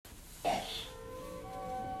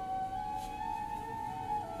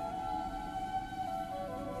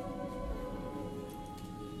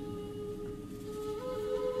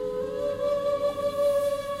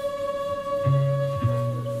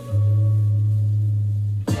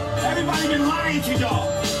lying to y'all.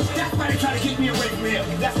 That's why they try to get me away from here.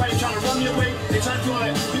 That's why they try to run me away. They try to do all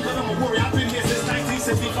that because I'm a warrior. I've been here since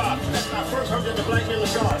 1965. That's when I first heard that the black man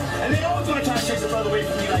was God. And they always gonna try to chase a brother away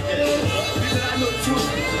from me like that. Because I know the truth.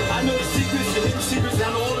 I know the secrets, the hidden secrets, and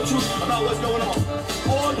I know all the truth about what's going on.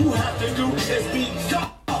 All you have to do is be God.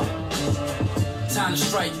 Time to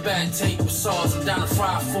strike back, take with swords, I'm down to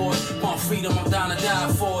fry for it. Want freedom, I'm down to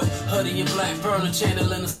die for it. Hoodie and black burner,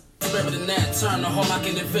 channeling the spirit in that turn. All I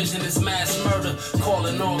can envision is mass murder.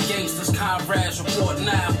 Calling all gangsters, comrades, report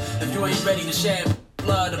now. If you ain't ready to shed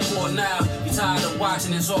blood, report now. You tired of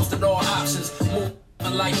watching, exhausted all options.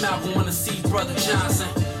 Moving like Malcolm, wanna see Brother Johnson.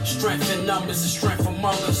 Strength in numbers, the strength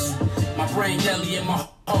among us. My brain deadly and my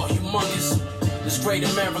heart humongous. This great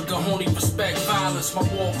America only respect violence. My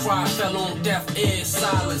war cry fell on deaf ears,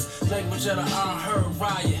 silence. Language of the unheard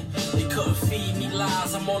riot. They couldn't feed me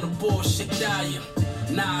lies, I'm on a bullshit diet.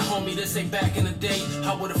 Nah, homie, this ain't back in the day.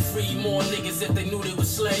 I would've freed more niggas if they knew they were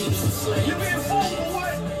slaves. You being fooled for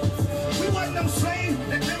what? We wasn't no slaves.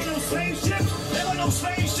 There were no slave ships. There were no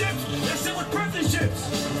slave ships. That shit was prison ships.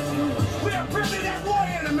 We are prisoners at war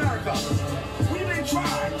here in America. We've been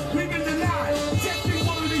tried. We've been denied. Just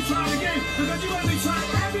before we be tried again. Because you're going to be tried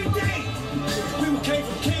every day. We came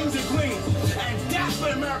from kings and queens. And that's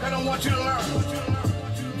what America don't want you to learn.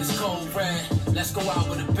 It's cold red, let's go out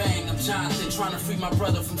with a bang. I'm Jonathan, trying to free my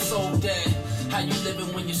brother from soul dead. How you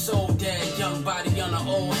living when your soul dead? Young body on an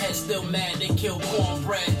old head, still mad they kill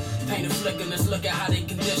cornbread. Paint and flicking us, look at how they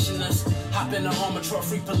condition us. Hop in the armor truck,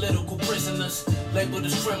 free political prisoners. Labeled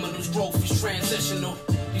as criminals, growth is transitional.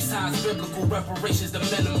 These times biblical, reparations the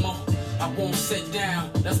minimal. I won't sit down,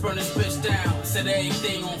 let's burn this bitch down. Set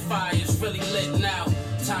everything on fire, it's really lit now.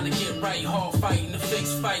 Time to get right, hard fighting, the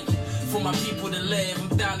fixed fight. For my people to live,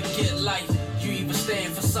 I'm down to get life. You either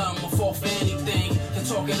stand for something or fall for anything. Can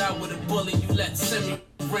talk it out with a bullet, you let the semi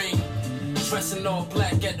ring. Dressing all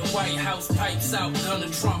black at the White House, pipes out, gun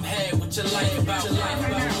to Trump head. What you like about your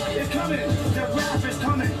life? It's coming. The rap is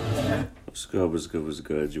coming. What's good, what's good, what's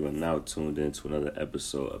good? You are now tuned in to another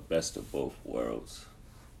episode of Best of Both Worlds.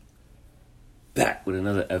 Back with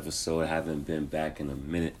another episode. I haven't been back in a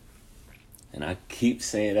minute. And I keep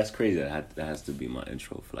saying, that's crazy. That has to be my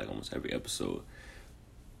intro for like almost every episode.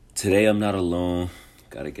 Today I'm not alone.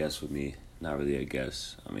 Got a guest with me. Not really a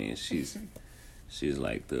guest. I mean, she's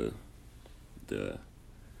like the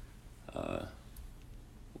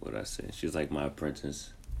what I say? She's like my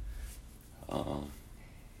apprentice. I don't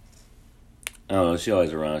know. She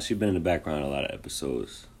always around. She's been in the background in a lot of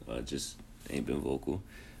episodes. Just ain't been vocal.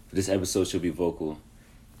 For this episode, she'll be vocal,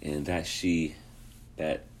 and that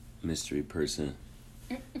mystery person,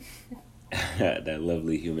 that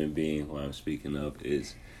lovely human being who I'm speaking of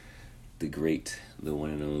is the great, the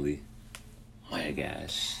one and only Maya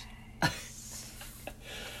Gash.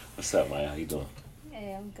 What's up, Maya? How you doing?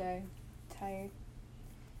 Hey, I'm good. Tired.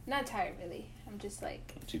 Not tired, really. I'm just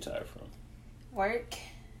like... What you tired from? Work.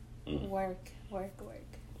 Work.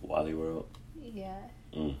 Wally World? Yeah.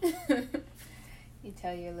 You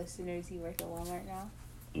tell your listeners you work at Walmart now?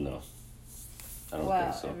 No. I don't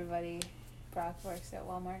think so. Everybody, Brock works at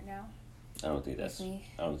Walmart now. I don't think that's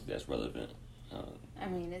relevant. I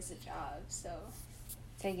mean, it's a job, so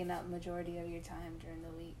taking up majority of your time during the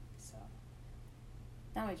week. So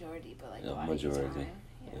not majority, but like a lot of your time.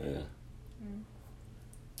 Yeah.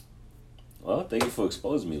 Well, thank you for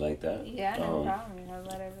exposing me like that. Yeah, no problem. I'll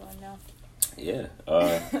let everyone know. Yeah.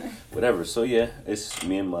 Whatever. So yeah, it's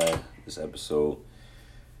me and Maya. This episode,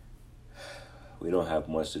 we don't have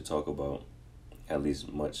much to talk about. At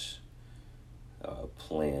least much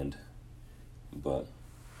planned, but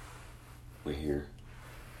we're here,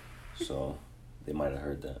 so they might have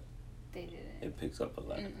heard that. They didn't. It picks up a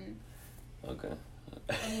lot. Okay.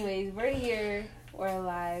 Anyways, we're here. We're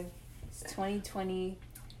alive. It's 2020.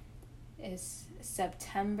 It's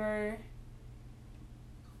September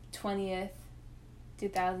 20th,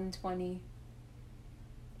 2020,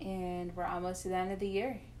 and we're almost to the end of the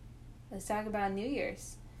year. Let's talk about New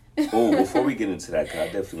Year's. Oh, before we get into that, because I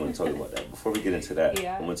definitely want to talk about that. Before we get into that,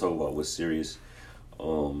 yeah. I want to talk about what's serious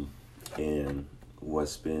and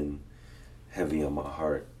what's been heavy on my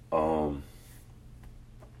heart.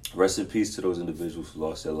 Rest in peace to those individuals who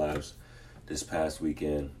lost their lives this past week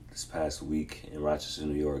in Rochester,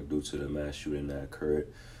 New York, due to the mass shooting that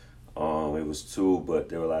occurred. It was 2, but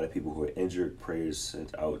there were a lot of people who were injured. Prayers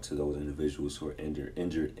sent out to those individuals who were injured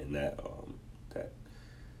in that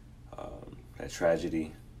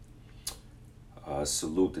tragedy.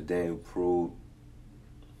 Salute to Daniel Prude.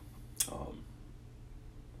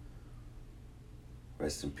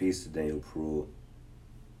 Rest in peace to Daniel Prude.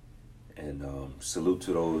 And salute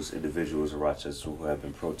to those individuals in Rochester who have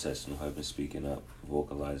been protesting, who have been speaking up,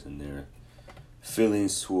 vocalizing their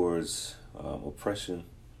feelings towards oppression.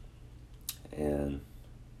 And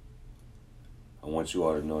I want you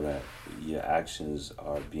all to know that your actions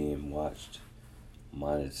are being watched,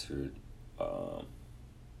 monitored.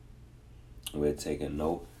 We're taking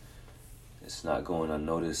note. It's not going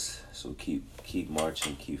unnoticed. So keep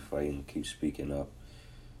marching, keep fighting, keep speaking up.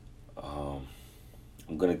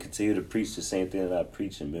 I'm going to continue to preach the same thing that I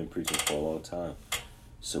preach and been preaching for a long time.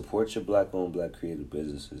 Support your Black-owned, Black creative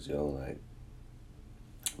businesses, yo. Like,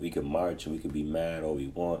 we can march and we can be mad all we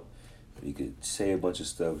want. We could say a bunch of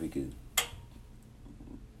stuff. We could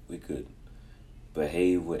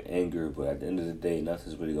behave with anger, but at the end of the day,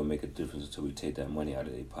 nothing's really going to make a difference until we take that money out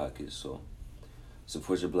of their pockets. So,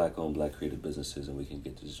 support your Black-owned, Black creative businesses and we can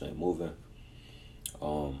get this joint moving.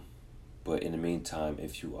 But in the meantime,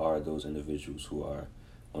 if you are those individuals who are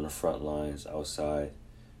on the front lines outside,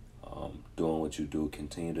 doing what you do,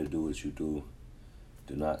 continue to do what you do.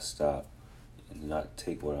 Do not stop and do not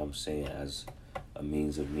take what I'm saying as a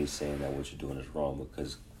means of me saying that what you're doing is wrong,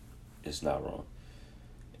 because it's not wrong.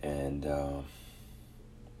 And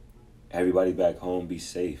everybody back home, be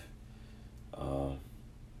safe.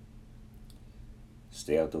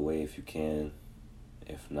 Stay out the way if you can.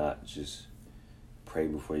 If not, just pray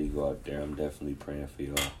before you go out there. I'm definitely praying for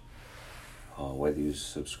y'all. Whether you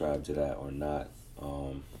subscribe to that or not,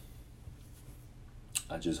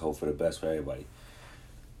 I just hope for the best for everybody.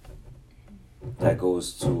 That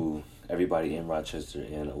goes to everybody in Rochester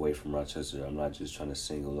and away from Rochester. I'm not just trying to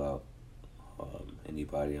single out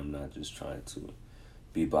anybody. I'm not just trying to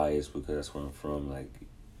be biased because that's where I'm from. Like,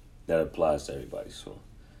 that applies to everybody. So,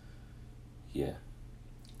 yeah.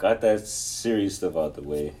 Got that serious stuff out the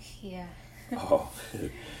way. Yeah.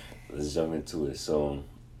 Let's jump into it. So,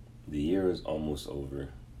 the year is almost over,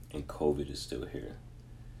 and COVID is still here.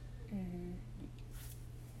 Mm-hmm.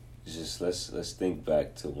 Just let's think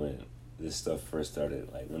back to when this stuff first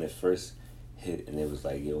started. Like, when it first hit, and it was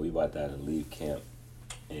like, yo, we about to have to leave camp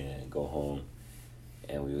and go home,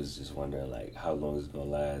 and we was just wondering, like, how long is it gonna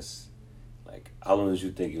last? Like, how long did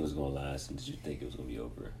you think it was gonna last, and did you think it was gonna be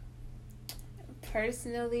over?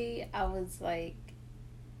 Personally, I was like,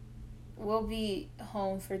 we'll be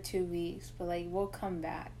home for 2 weeks, but like, we'll come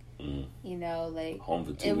back. You know, like, home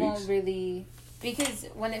for 2 weeks. It won't really, because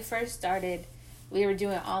when it first started, we were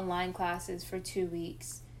doing online classes for 2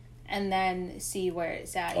 weeks and then see where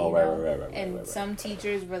it's at. You know? Right. Some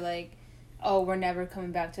teachers were like, oh, we're never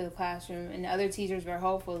coming back to the classroom. And other teachers were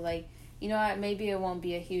hopeful, like, you know what, maybe it won't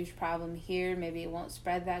be a huge problem here. Maybe it won't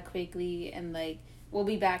spread that quickly. And, like, we'll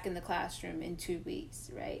be back in the classroom in 2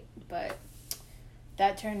 weeks, right? But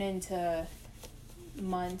that turned into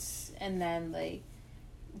months, and then, like,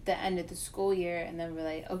 the end of the school year, and then we're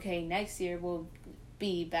like, okay, next year we'll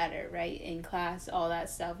be better, right? In class, all that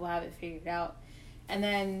stuff, we'll have it figured out. And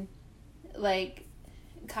then, like,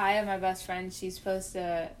 Kaya, my best friend, she's supposed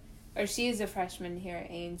to, or she's a freshman here at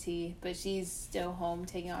A&T, but she's still home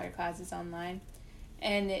taking all her classes online.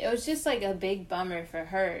 And it was just, like, a big bummer for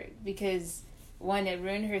her, because, one, it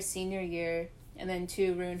ruined her senior year, and then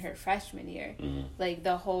 2, ruined her freshman year. Mm-hmm. Like,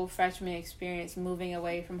 the whole freshman experience, moving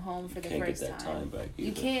away from home for the first time. You can't get that time back either.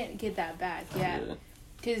 You can't get that back, yeah.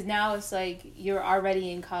 Because now it's like, you're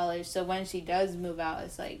already in college, so when she does move out,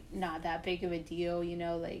 it's, like, not that big of a deal, you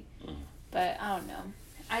know, like, but I don't know.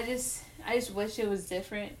 I just wish it was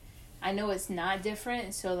different. I know it's not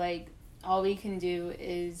different, so, like, all we can do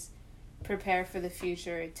is prepare for the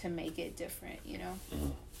future to make it different, you know? Mm-hmm.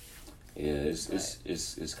 Yeah,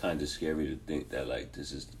 it's kind of scary to think that, like,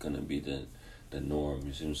 this is gonna be the norm.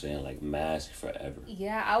 You see what I'm saying? Like, mask forever.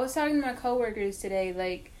 Yeah, I was talking to my coworkers today,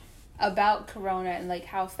 like, about Corona and, like,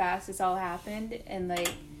 how fast this all happened, and,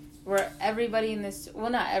 like, where everybody in this, well,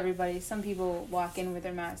 not everybody, some people walk in with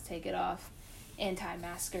their mask, take it off,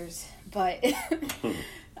 anti-maskers, but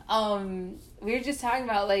we were just talking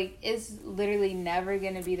about, like, it's literally never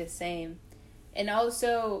gonna be the same. And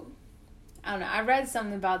also, I don't know, I read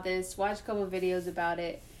something about this, watched a couple of videos about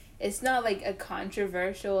it. It's not, like, a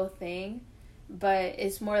controversial thing, but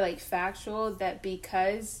it's more, like, factual, that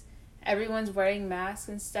because everyone's wearing masks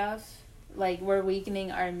and stuff, like, we're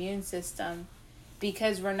weakening our immune system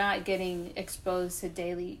because we're not getting exposed to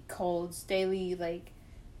daily colds, daily, like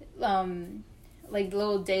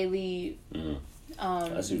little daily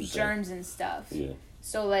germs and stuff. Yeah.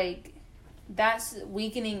 So, like, that's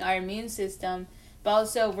weakening our immune system. But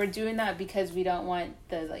also, we're doing that because we don't want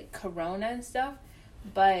the, like, corona and stuff.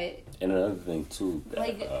 But... And another thing, too, that,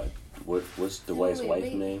 like... what's Dwight's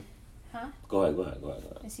wife name? Huh? Go ahead.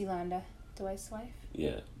 It's Yolanda, Dwight's wife.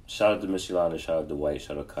 Yeah. Shout out to Miss Yolanda, shout out to White,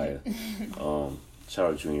 shout out Kaya,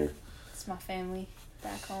 shout out Junior. It's my family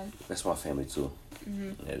back home. That's my family too.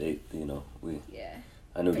 Mm-hmm. Yeah, they, we. Yeah.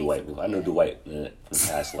 I knew Dwight. I knew Dwight in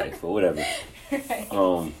past life or whatever.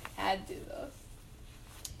 Right. Had to though.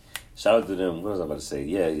 Shout out to them. What was I about to say?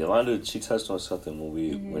 Yeah, Yolanda. She touched on something when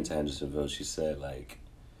we went to Hendersonville. She said like,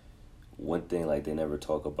 one thing like they never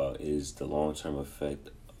talk about is the long-term effect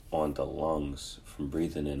on the lungs from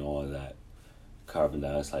breathing in all that carbon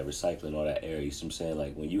dioxide, recycling all that air. You see what I'm saying?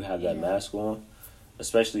 Like when you have that mask on,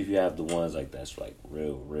 especially if you have the ones like that's like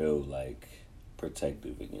real like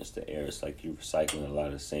protective against the air. It's like you're recycling a lot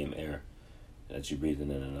of the same air that you're breathing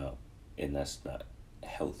in and out, and that's not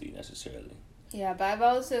healthy necessarily. Yeah, but I've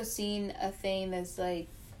also seen a thing that's like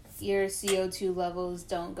your CO2 levels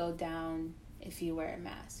don't go down if you wear a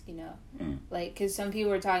mask, you know? Like, because some people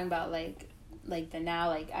were talking about like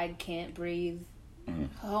I can't breathe.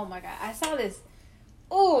 Oh my God. I saw this.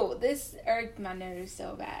 Oh, this irked my nerves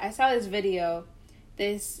so bad. I saw this video.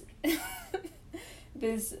 This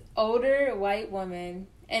older white woman,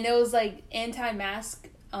 and it was like anti-mask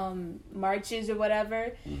marches or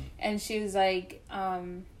whatever, and she was like,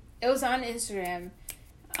 it was on Instagram.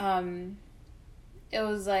 It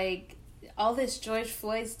was like all this George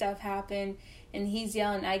Floyd stuff happened, and he's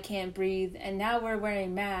yelling, "I can't breathe," and now we're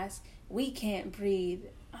wearing masks. We can't breathe.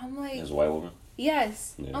 I'm like, as a white woman.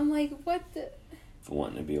 Yes, yeah. I'm like, what the. For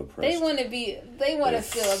wanting to be oppressed. They want to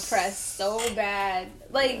feel oppressed so bad.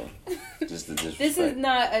 Like, just the disrespect. This is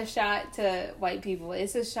not a shot to white people.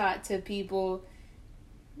 It's a shot to people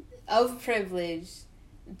of privilege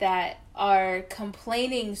that are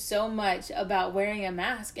complaining so much about wearing a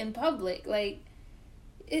mask in public. Like,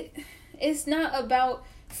 it's not about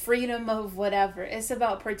freedom of whatever. It's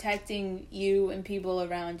about protecting you and people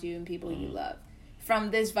around you and people you love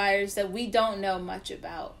from this virus that we don't know much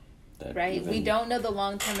about. Right? We don't know the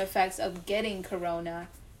long-term effects of getting corona,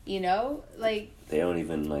 you know? Like, they don't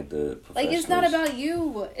even, like, the professionals. Like, it's not about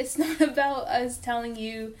you. It's not about us telling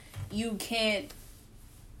you can't.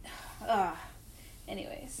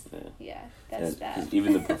 Anyways. Yeah, that's that. 'Cause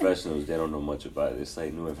even the professionals, they don't know much about it. It's,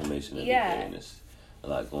 like, new information every day, and there's a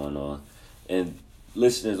lot going on. And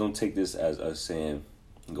listeners, don't take this as us saying,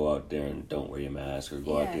 go out there and don't wear your mask, or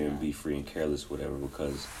go out there and be free and careless, whatever,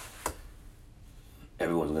 because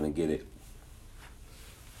everyone's gonna get it.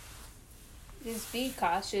 Just be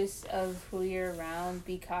cautious of who you're around.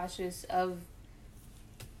 Be cautious of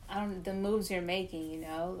the moves you're making, you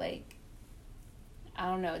know? Like, I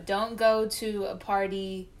don't know. Don't go to a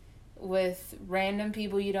party with random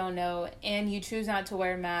people you don't know and you choose not to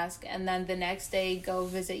wear a mask, and then the next day go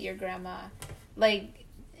visit your grandma. Like,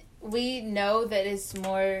 we know that it's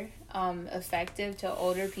more effective to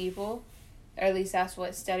older people, or at least that's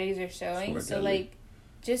what studies are showing. So, like,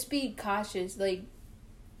 just be cautious. Like,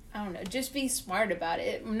 I don't know. Just be smart about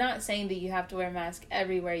it. I'm not saying that you have to wear a mask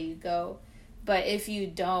everywhere you go. But if you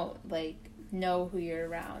don't, like, know who you're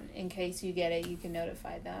around. In case you get it, you can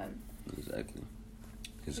notify them. Exactly.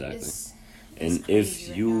 And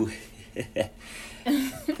if you...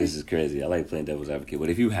 This is crazy. I like playing devil's advocate.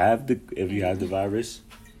 But if you have the virus,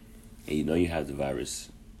 and you know you have the virus,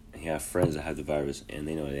 and you have friends that have the virus, and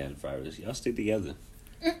they know they have the virus, y'all stick together.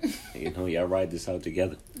 You know, y'all ride this out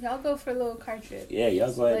together. Y'all go for a little car trip. Yeah,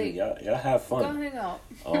 y'all go ahead. Like, y'all have fun. Go hang out.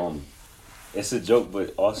 It's a joke,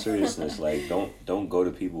 but all seriousness, like, don't go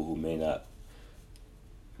to people who may not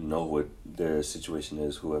know what their situation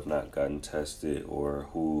is, who have not gotten tested, or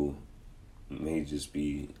who may just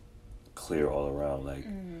be clear all around. Like,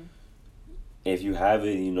 if you have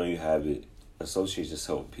it, you know you have it. Associate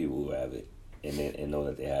yourself with people who have it, and know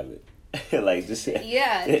that they have it. Like, just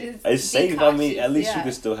it's safe. Cautious. I mean, at least you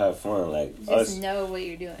can still have fun. Like, just know what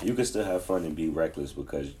you're doing. You can still have fun and be reckless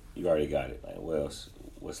because you already got it. Like, what else?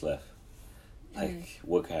 What's left? Like,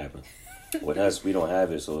 what can happen? With us, we don't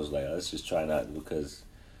have it, so it's like, let's just try not, because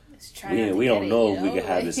we don't know if we can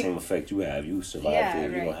have the same effect you have. You survived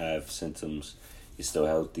it. You don't have symptoms. You're still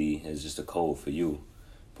healthy. It's just a cold for you,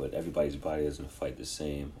 but everybody's body doesn't fight the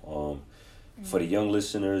same. For the young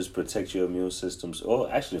listeners, protect your immune systems.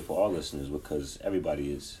 Or actually for all listeners, because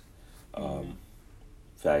everybody is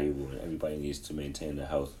valuable and everybody needs to maintain their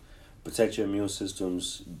health. Protect your immune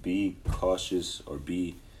systems. Be cautious or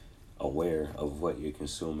be aware of what you're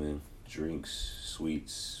consuming. Drinks,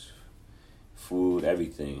 sweets, food,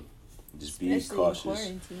 everything. Just be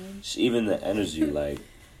cautious. Even the energy, like,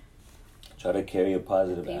 try to carry a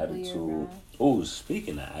positive attitude. Oh,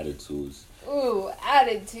 speaking of attitudes. Ooh,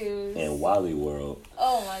 attitudes. And Wally World.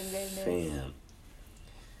 Oh my goodness. Fam.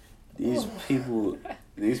 These people,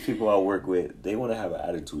 these people I work with, they want to have an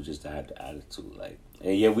attitude just to have the attitude. Like,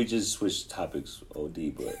 and yeah, we just switched topics,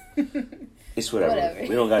 OD, but it's whatever. We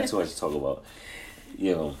don't got too much to talk about.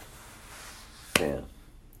 You know, damn.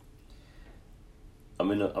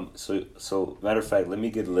 So matter of fact, let me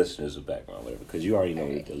give the listeners a background, whatever, because you already know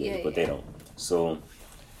what it is, but they don't. So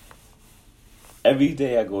every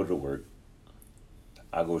day I go to work,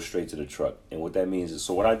 I go straight to the truck, and what that means is,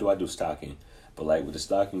 so what I do stocking, but like with the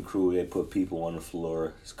stocking crew, they put people on the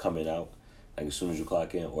floor, it's coming out, like as soon as you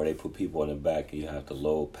clock in, or they put people in the back, and you have to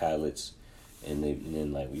load pallets, and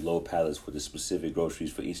then like we load pallets with the specific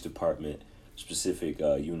groceries for each department, specific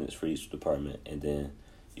units for each department, and then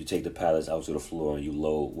you take the pallets out to the floor and you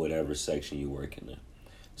load whatever section you work in there.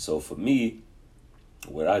 So for me,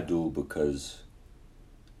 what I do, because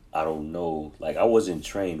I don't know, like I wasn't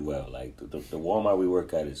trained well. Like the Walmart we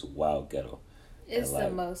work at is wild ghetto. It's the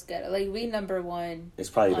most ghetto. Like we number one. It's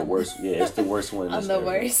probably the worst. Yeah, it's the worst one. On the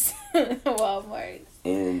worst Walmart.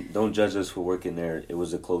 And don't judge us for working there. It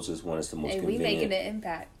was the closest one. It's the most convenient. We making an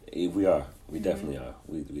impact. We are. We definitely are.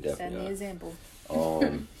 We definitely Set the example.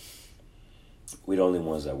 We the only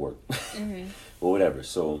ones that work. But whatever.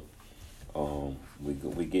 So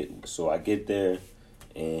I get there,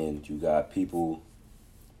 and you got people,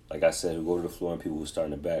 like I said, who go to the floor, and people who start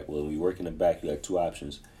in the back. Well, when you work in the back, you have two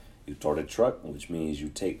options. You start a truck, which means you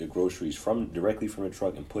take the groceries directly from the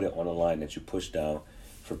truck and put it on a line that you push down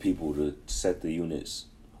for people to set the units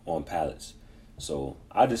on pallets. So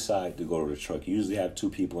I decide to go to the truck. You usually have two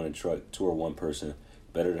people in the truck, two or one person.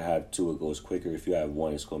 Better to have two, it goes quicker. If you have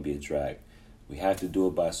one, it's going to be a drag. We have to do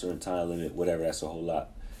it by a certain time limit, whatever. That's a whole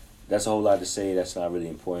lot. That's a whole lot to say. That's not really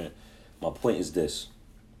important. My point is this.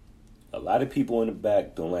 A lot of people in the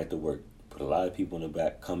back don't like to work, but a lot of people in the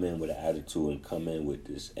back come in with an attitude and come in with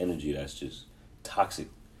this energy that's just toxic.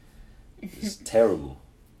 It's terrible.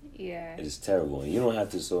 Yeah. It is terrible. And you don't have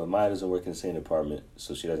to, so Maya doesn't work in the same department,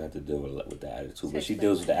 so she doesn't have to deal with the attitude. But she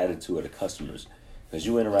deals with the attitude of the customers. Because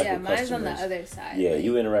you interact with customers. Yeah, mine's on the other side. Yeah,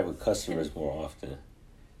 you interact with customers more often.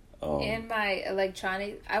 And my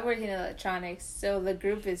electronics, I work in electronics, so the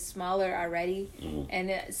group is smaller already,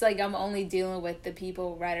 and it's like I'm only dealing with the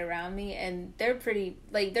people right around me, and they're pretty,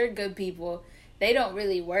 like, they're good people. They don't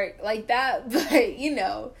really work like that, but, you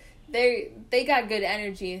know, they got good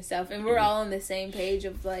energy and stuff, and we're all on the same page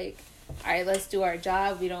of, like, all right, let's do our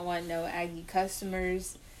job. We don't want no aggy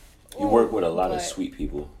customers. You work with a lot of sweet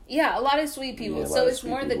people. Yeah, a lot of sweet people. So it's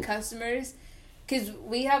more the customers. Because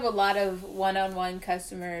we have a lot of one-on-one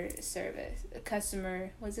customer service.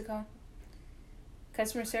 What's it called?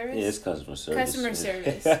 Customer service? Yeah, it's customer service. Customer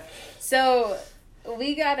service. So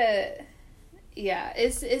we gotta,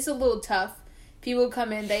 it's a little tough. People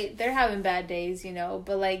come in, they're having bad days, you know,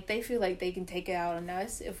 but like they feel like they can take it out on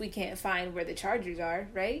us if we can't find where the chargers are,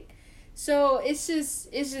 right? So it's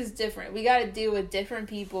just different. We gotta deal with different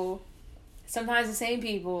people, sometimes the same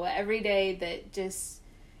people every day that just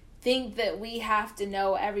think that we have to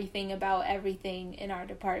know everything about everything in our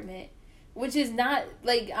department, which is not,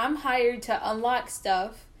 like, I'm hired to unlock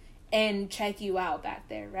stuff and check you out back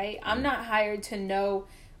there, right? I'm not hired to know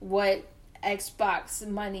what Xbox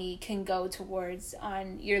money can go towards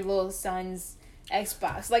on your little son's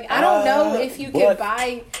Xbox. Like, I don't know if you could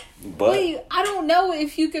buy... I don't know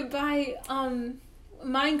if you could buy...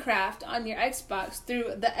 Minecraft on your Xbox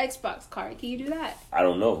through the Xbox card. Can you do that? I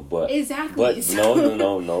don't know, but exactly. But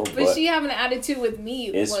no. But she having an attitude with me.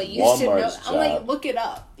 It's well, you Walmart's should know. job. I'm like, look it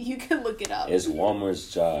up. You can look it up. It's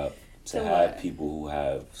Walmart's job to have people who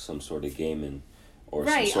have some sort of gaming or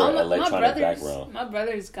some sort of electronic background. My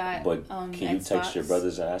brother's got. But can you Xbox. text your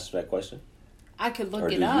brothers and ask that question? I could look or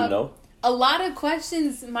it up. Do you know? A lot of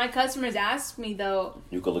questions my customers ask me, though,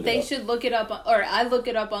 you can look they it up. should look it up, or I look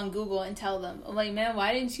it up on Google and tell them. I'm like, man,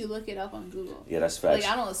 why didn't you look it up on Google? Yeah, that's facts.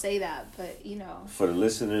 Like, I don't say that, but, you know. For the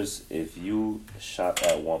listeners, if you shop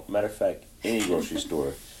at Walmart, matter of fact, any grocery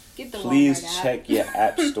store, please check your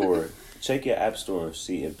app store. Check your app store and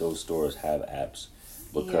see if those stores have apps.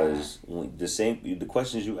 Because the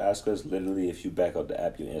questions you ask us, literally, if you back up the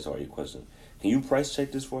app, you answer all your questions. Can you price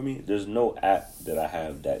check this for me? There's no app that I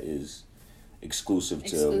have that is exclusive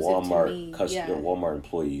to Walmart Walmart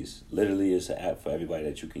employees. Literally, it's an app for everybody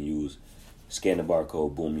that you can use. Scan the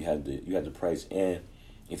barcode, boom, you have the price, and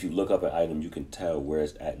if you look up an item, you can tell where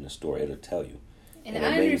it's at in the store. It'll tell you. And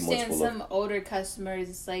I understand some older customers,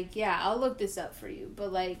 it's like, yeah, I'll look this up for you,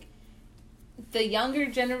 but like the younger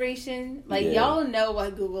generation, like y'all know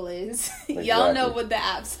what Google is. Exactly. Y'all know what the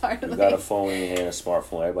apps are. You got a phone in your hand, a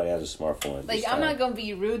smartphone. Everybody has a smartphone. Like, I'm not gonna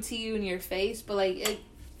be rude to you in your face, but like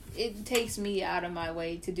it takes me out of my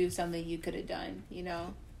way to do something you could have done, you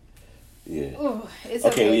know? Yeah. Ooh, it's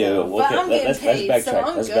okay. Yeah. Okay. Let's backtrack.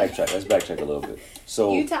 So let's backtrack a little bit.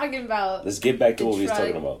 So you talking about? Let's get back to what we was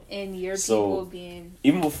talking about. And your people being.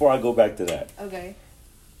 Even before I go back to that. Okay.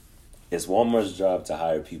 It's Walmart's job to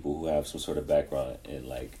hire people who have some sort of background in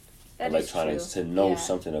like electronics to know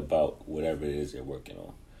something about whatever it is they're working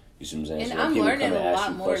on. You see what I'm saying? And so I'm learning a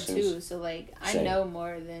lot more too. So like I know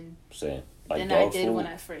more than I did when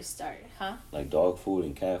I first started, huh? Like dog food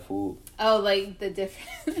and cat food. Oh, like the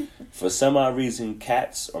different. For some odd reason,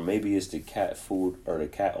 cats, or maybe it's the cat food or the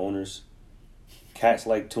cat owners. Cats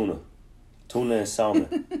like tuna and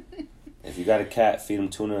salmon. If you got a cat, feed them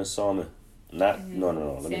tuna and salmon. No.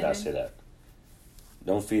 Let me not say that.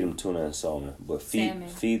 Don't feed them tuna and salmon, but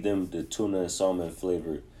feed them the tuna and salmon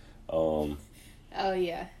flavored. Oh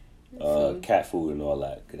yeah. Cat food and all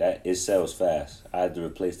that. 'Cause it sells fast. I had to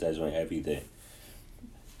replace that joint every day.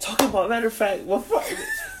 Talking about, matter of fact, no,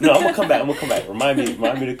 I'm gonna come back. Remind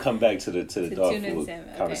me to come back to the dog food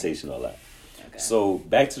conversation, all that. Okay. So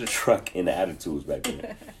back to the truck and the attitudes back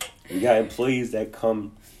there. We got employees that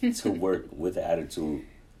come to work with the attitude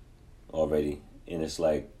already, and it's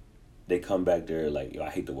like they come back there like, yo, I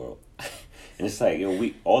hate the world, and it's like,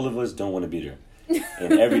 yo, all of us don't want to be there.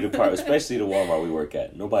 In every department, especially the Walmart we work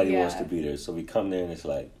at, nobody wants to be there. So we come there and it's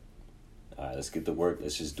like, all right, let's get to work.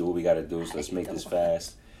 Let's just do what we got to do. So let's make this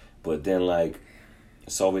fast. But then like,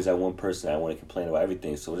 it's always that one person I want to complain about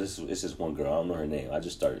everything. So it's just one girl. I don't know her name. I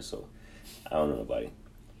just started, so I don't know nobody.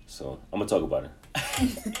 So I'm gonna talk about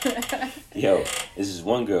her. Yo, this is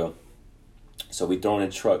one girl. So we throw in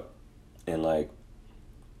a truck, and like,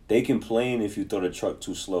 they complain if you throw the truck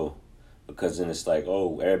too slow. Because then it's like,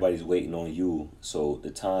 oh, everybody's waiting on you. So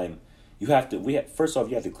the time first off,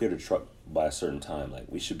 you have to clear the truck by a certain time. Like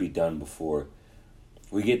we should be done before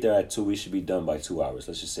we get there at 2. We should be done by 2 hours.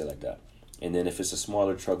 Let's just say it like that. And then if it's a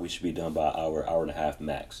smaller truck, we should be done by an hour and a half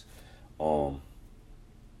max. So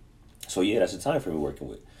yeah, that's the time frame we're working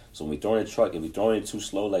with. So when we throw in a truck, if we throwing it too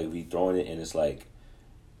slow, like we throwing it and it's like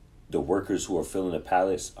the workers who are filling the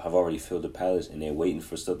pallets have already filled the pallets and they're waiting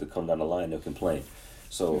for stuff to come down the line, they'll complain.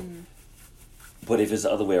 So. But if it's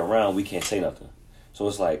the other way around, we can't say nothing. So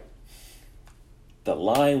it's like the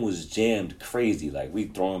line was jammed crazy. Like we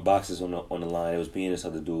throwing boxes on the line. It was being this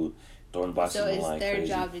other dude throwing boxes on the line. So it's their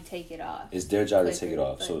job to take it off. It's their job to take it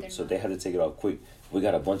off. So they had to take it off quick. We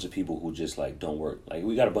got a bunch of people who just like don't work. Like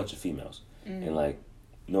we got a bunch of females, and like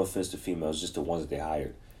no offense to females, just the ones that they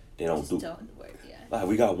hired, they don't work. Yeah. Like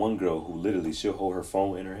we got one girl who literally she'll hold her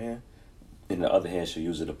phone in her hand. In the other hand, she'll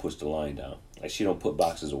use it to push the line down. Like she don't put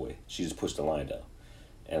boxes away. She just push the line down,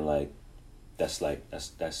 and like that's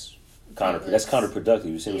counterproductive.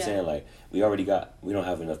 You see what I'm saying? Like we don't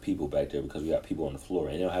have enough people back there because we got people on the floor,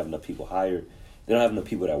 and they don't have enough people hired. They don't have enough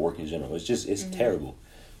people that work in general. It's terrible.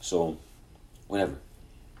 So whatever,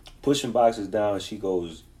 pushing boxes down. She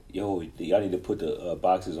goes, yo, y'all need to put the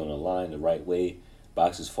boxes on the line the right way.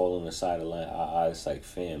 Boxes fall on the side of the line. It's like,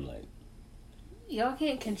 fam, like. Y'all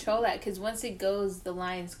can't control that because once it goes, the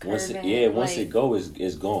line's curving. Once it goes,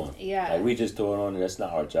 it's gone. Yeah. Like we just throw it on there. That's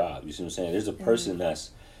not our job. You see what I'm saying? There's a person that's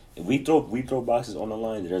if we throw boxes on the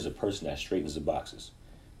line. There's a person that straightens the boxes,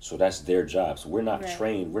 so that's their job. So we're not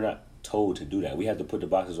trained. We're not told to do that. We have to put the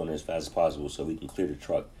boxes on there as fast as possible so we can clear the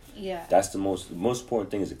truck. Yeah. That's the most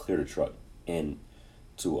important thing is to clear the truck and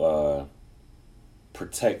to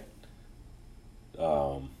protect.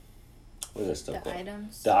 What is that stuff called?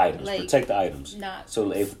 The items. Like, protect the items.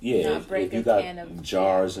 If you got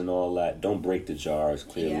jars and all that, don't break the jars.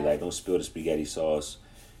 Clearly, like don't spill the spaghetti sauce.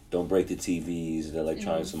 Don't break the TVs, the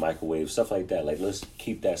electronics, the microwave, stuff like that. Like let's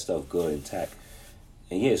keep that stuff good intact.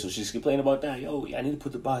 And so she's complaining about that. Yo, I need to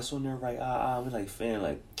put the box on there right. We're like, fam,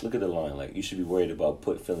 like look at the line. Like you should be worried about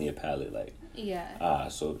filling your pallet. Like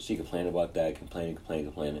so she complained about that,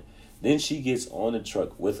 complaining. Then she gets on the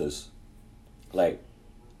truck with us, like.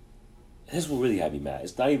 This will really have me mad.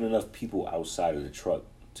 It's not even enough people outside of the truck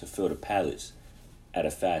to fill the pallets at a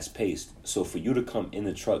fast pace. So for you to come in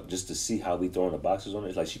the truck just to see how we throwing the boxes on it,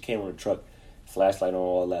 it's like she came on the truck, flashlight on,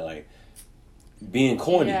 all that, like being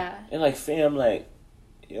corny. Yeah. And like, fam, like,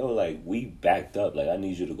 yo, like we backed up. Like I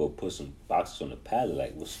need you to go put some boxes on the pallet.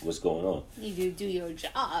 Like what's going on? You need to do your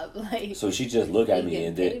job. Like. So she just looked at me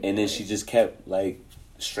and then she just kept like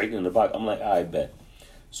straightening the box. I'm like, all right, bet.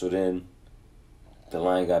 So then the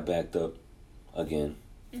line got backed up again,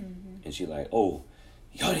 and she like, oh,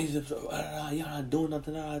 y'all need to, y'all not doing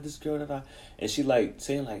nothing, this girl, and she like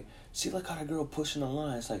saying like, see, look how that girl pushing the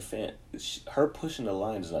line. It's like, fam, her pushing the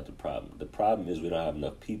line is not the problem. The problem is we don't have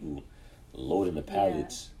enough people loading the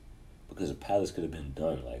pallets because the pallets could have been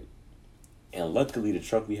done. Like, and luckily the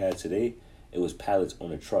truck we had today, it was pallets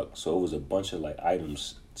on the truck, so it was a bunch of like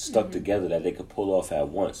items stuck together that they could pull off at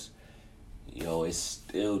once. Yo, it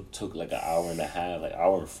still took like an hour and a half, like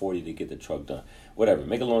hour and 40 to get the truck done. Whatever.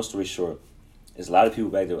 Make a long story short, there's a lot of people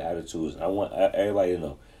back there with attitudes. I want everybody to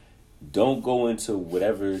know, don't go into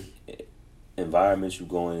whatever environment you're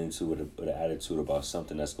going into with an attitude about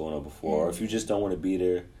something that's going on before. Or if you just don't want to be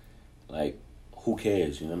there, like, who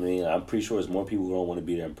cares? You know what I mean? I'm pretty sure there's more people who don't want to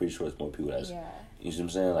be there. I'm pretty sure there's more people that's... Yeah. You know what I'm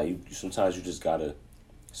saying? Like, sometimes you just gotta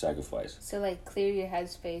sacrifice. So, like, clear your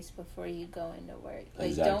headspace before you go into work.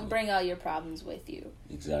 Like, don't bring all your problems with you.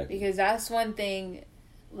 Exactly. Because that's one thing,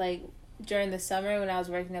 like, during the summer when I was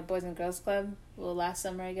working at Boys and Girls Club, well, last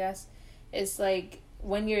summer, I guess, it's like,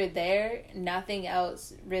 when you're there, nothing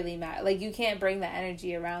else really matters. Like, you can't bring the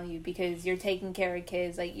energy around you because you're taking care of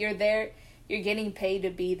kids. Like, you're there, you're getting paid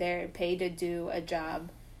to be there, paid to do a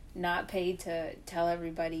job. Not paid to tell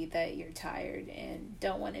everybody that you're tired and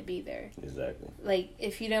don't want to be there. Exactly. Like,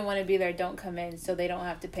 if you don't want to be there, don't come in so they don't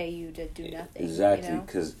have to pay you to do nothing. Exactly.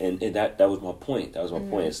 Because and that was my point. That was my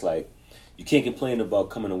point. It's like, you can't complain about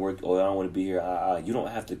coming to work. Oh, I don't want to be here. You don't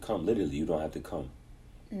have to come. Literally, you don't have to come.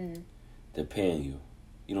 They're paying you.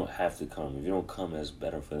 You don't have to come. If you don't come, that's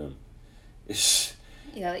better for them.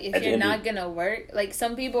 Yeah, like if you're not gonna work, like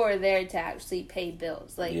some people are there to actually pay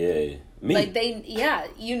bills. Like, yeah, me. Like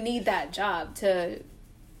you need that job to,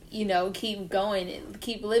 keep going and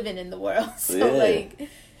keep living in the world. So like,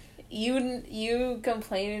 you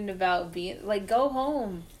complaining about being like, go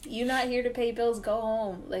home. You're not here to pay bills. Go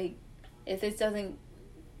home. Like, if this doesn't,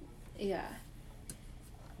 yeah.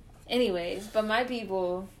 Anyways, but my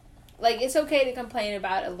people. Like, it's okay to complain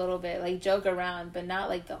about it a little bit, like, joke around, but not,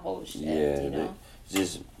 like, the whole shit, you know?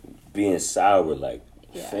 Just being sour, like,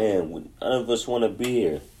 fam, none of us want to be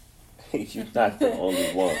here. You're not the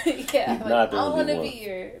only one. Yeah, You're not the I only want to one. be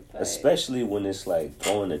here. But... Especially when it's, like,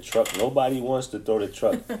 throwing the truck. Nobody wants to throw the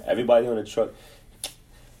truck. Everybody on the truck.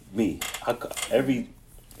 Me. Every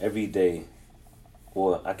day,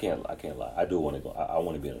 well, I can't lie. I do want to go. I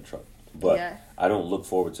want to be on the truck. But I don't look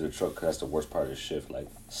forward to the truck because that's the worst part of the shift. Like,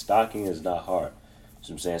 stocking is not hard. You know what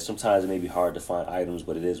I'm saying? Sometimes it may be hard to find items,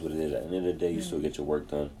 but it is what it is. At the end of the day, you still get your work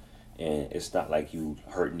done. And it's not like you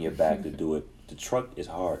hurting your back to do it. The truck is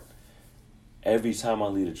hard. Every time I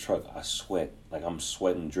leave the truck, I sweat. Like, I'm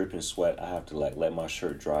sweating, dripping sweat. I have to, like, let my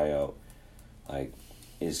shirt dry out. Like,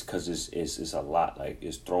 it's because it's a lot. Like,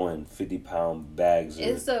 it's throwing 50-pound bags of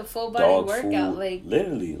it's a full body workout. Food. Like,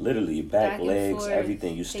 literally, back legs, forth,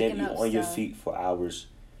 everything. You stand on your feet for hours.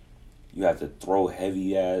 You have to throw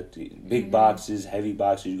heavy big boxes, heavy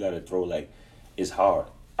boxes. You got to throw, like, it's hard.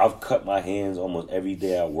 I've cut my hands almost every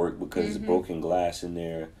day at work because it's broken glass in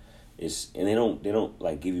there. And they don't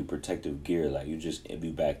like give you protective gear. Like, you just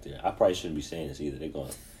be back there. I probably shouldn't be saying this either. They're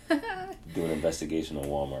going do an investigation on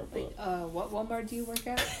Walmart. But what Walmart do you work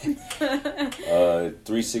at?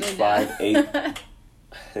 3658.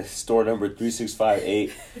 Store number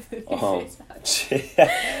 3658.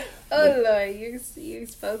 Oh Lord, you're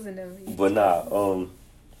exposing them. But nah,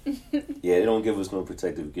 they don't give us no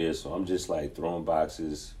protective gear, so I'm just like throwing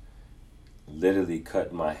boxes, literally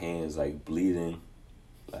cutting my hands, like bleeding.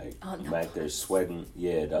 Like, I'm back there sweating.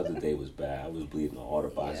 Yeah, the other day was bad. I was bleeding on all the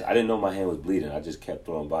boxes. Yeah. I didn't know my hand was bleeding. I just kept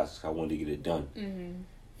throwing boxes because I wanted to get it done.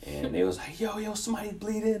 And they was like, yo, somebody's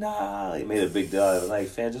bleeding. They made a big deal. I was like,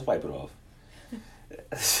 fam, just wipe it off.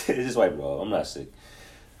 Just wipe it off. I'm not sick.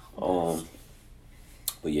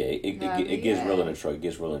 But yeah, it gets real in the truck. It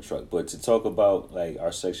gets real in the truck. But to talk about, like,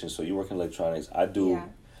 our section, so you work in electronics. I do. Yeah.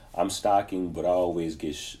 I'm stocking, but I always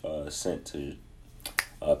get sent to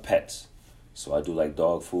pets. So I do, like,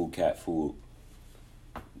 dog food, cat food,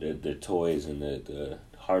 the toys and the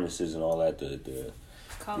harnesses and all that, the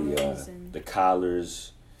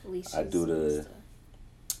collars. I do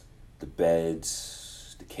the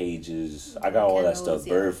beds, the cages. I got all that stuff.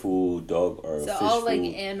 Bird food, dog or fish all food.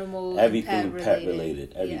 Like animal, everything pet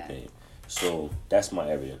related, everything. Yeah. So that's my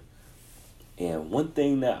area. And one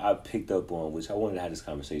thing that I picked up on, which I wanted to have this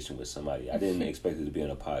conversation with somebody. I didn't expect it to be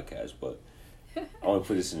on a podcast, but I want to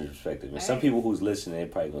put this in perspective. And some people who's listening, they're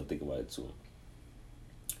probably going to think about it too.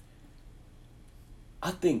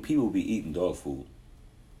 I think people be eating dog food.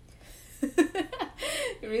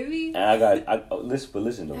 Really? And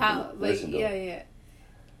listen though. How? Listen though. Yeah.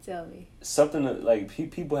 Tell me. Something that, like,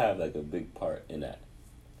 people have, like, a big part in that.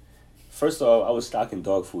 First off, I was stocking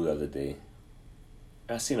dog food the other day.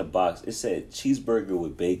 I seen a box. It said cheeseburger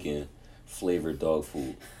with bacon flavored dog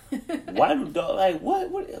food. Why do dogs, like, what?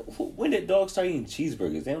 When did dogs start eating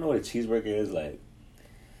cheeseburgers? They don't know what a cheeseburger is, like.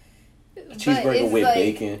 A cheeseburger with, like,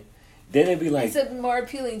 bacon. Then it'd be like, it's more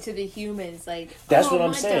appealing to the humans, like. That's what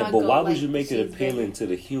I'm saying. But why would you make it appealing to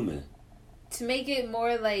the human? To make it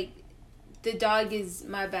more like the dog is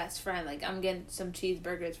my best friend. Like, I'm getting some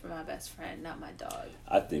cheeseburgers for my best friend, not my dog.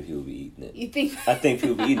 I think he'll be eating it. You think? I think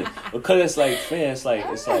he'll be eating it because it's like, man, it's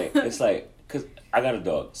like, because I got a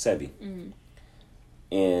dog, Sebi,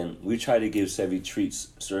 and we try to give Sebi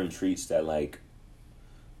certain treats that like,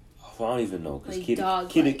 I don't even know because like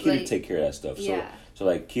Kita take care of that stuff. Yeah. So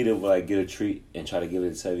like Kita would like get a treat and try to give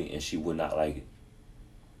it to Sebi, and she would not like it,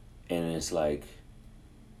 and it's like,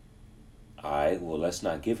 all right, well, let's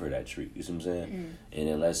not give her that treat. You see what I'm saying? And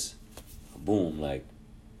then let's, boom, like,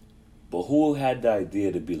 but who had the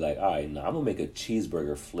idea to be like, all right, now I'm going to make a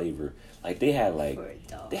cheeseburger flavor. Like, they had, like,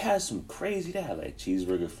 they had some crazy, they had, like,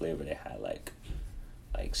 cheeseburger flavor. They had, like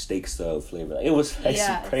steak stub flavor. Like, it was, like,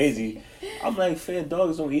 some crazy. I'm like, fan,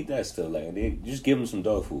 dogs don't eat that stuff. Like, they just give them some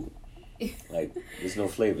dog food. Like, there's no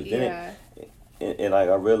flavor. Then and, like,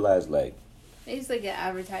 I realized, like. It's like an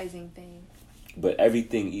advertising thing. But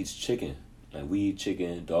everything eats chicken. Like, we eat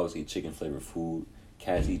chicken, dogs eat chicken flavored food,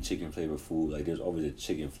 cats eat chicken flavored food. Like, there's always a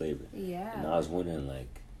chicken flavor. Yeah. And I was wondering,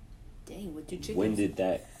 like, dang, what do chickens? When did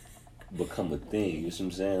that become a thing? You see what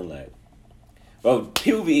I'm saying? Like, bro,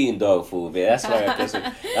 people be eating dog food, man. That's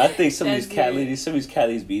why I think some of these cat ladies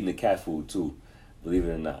be eating the cat food too. Believe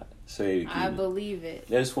it or not. I believe it.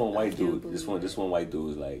 There's one white dude. This one white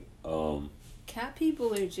dude is like, cat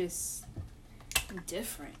people are just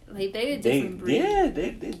different. Like, they're a different breed. Yeah,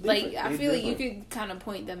 they like, I feel like you could kind of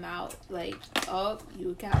point them out. Like, oh,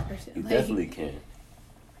 you a cat person. You like, definitely can.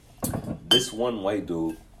 This one white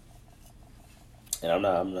dude, and I'm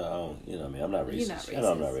not, you know what I mean? I'm not racist. You're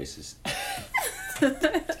not racist. I'm not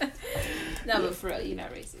racist. No, but for real, you're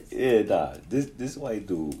not racist. Yeah, nah. This white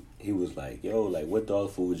dude, he was like, yo, like, what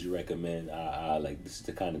dog food would you recommend? Like, this is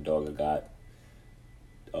the kind of dog I got.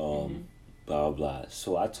 Blah, blah.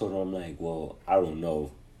 So I told him, I'm like, well, I don't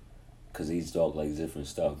know, because each dog likes different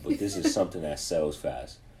stuff, but this is something that sells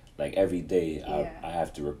fast. Like, every day I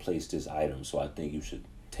have to replace this item, so I think you should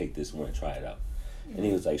take this one and try it out. And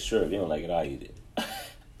he was like, sure, if you don't like it, I'll eat it.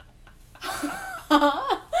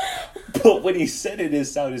 But when he said it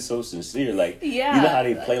sounded so sincere. Like, you know how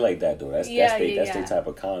they play like that, though. That's their type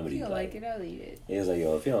of comedy. If you don't like it, I'll eat it. He was like,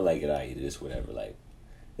 yo, if you don't like it, I'll eat it. It's whatever. Like,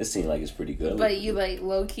 it seemed like it's pretty good. But you, like,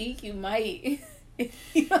 low-key, you might. You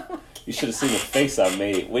should have seen the face I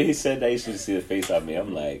made. When he said that, you should have seen the face I made.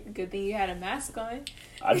 I'm like... Good thing you had a mask on.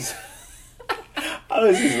 I was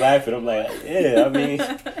just laughing. I'm like, yeah, I mean,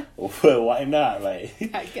 well, why not? Like,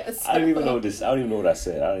 I guess so. I don't even know what I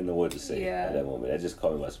said. I don't even know what to say at that moment. That just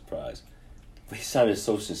caught me by surprise. But he sounded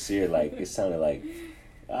so sincere. Like, it sounded like,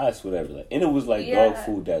 it's whatever. Like, and it was like dog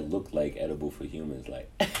food that looked like edible for humans. Like,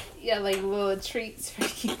 yeah, like little treats for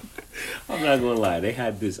you. I'm not gonna lie. They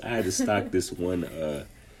had this. I had to stock this one.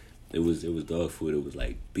 It was dog food. It was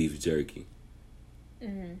like beef jerky.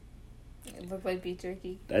 It looked like beef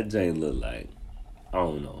jerky. That thing looked like, I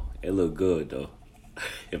don't know. It looked good though.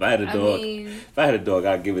 If I had a dog,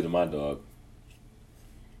 I'd give it to my dog.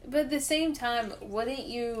 But at the same time, wouldn't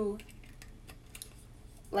you?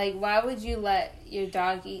 Like, why would you let your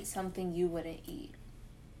dog eat something you wouldn't eat?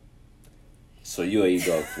 So you eat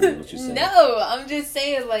dog food? What you saying? No, I'm just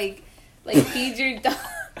saying, like feed your dog.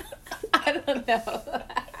 I don't know.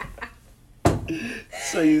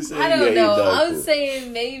 So you say I don't know. I'm food.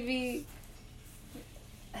 saying maybe.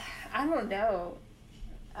 I don't know.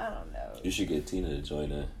 You should get Tina to join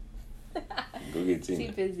in. Go get Tina.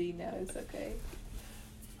 She's busy. No, it's okay.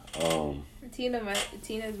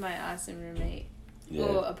 Tina's my awesome roommate. Yeah.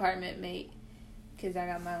 Well, apartment mate. Because I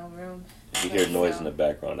got my own room. If you hear noise in the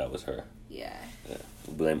background, that was her. Yeah.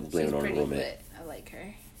 Blame it on the roommate. Lit. I like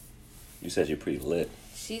her. You said you're pretty lit.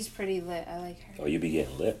 She's pretty lit. I like her. Oh, you be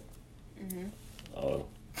getting lit? Mm-hmm. Oh.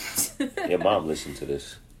 Your mom listened to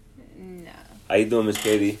this. No. How you doing, Miss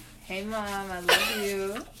Katie? Hey, Mom. I love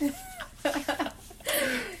you.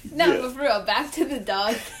 But for real, back to the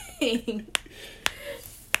dog thing.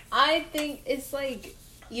 I think it's like,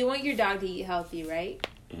 you want your dog to eat healthy, right?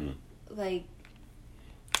 Mm-hmm. Like,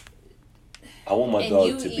 I want my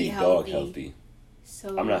dog to be dog healthy.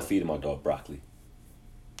 So I'm not feeding my dog broccoli.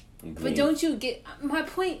 But don't you get my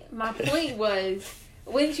point? My point was,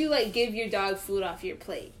 wouldn't you like give your dog food off your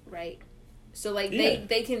plate, right? So like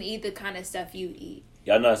they can eat the kind of stuff you eat.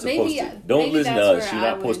 Y'all not supposed to. Don't listen to us. You're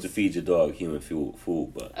not supposed to feed your dog human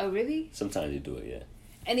food, but oh really? Sometimes you do it, yeah.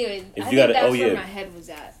 Anyway, I think that's where my head was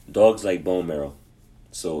at. Dogs like bone marrow,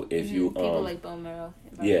 so if you people like bone marrow.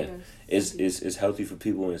 It's healthy for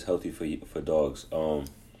people and it's healthy for dogs.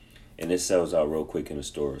 And it sells out real quick in the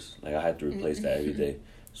stores. Like I have to replace that every day.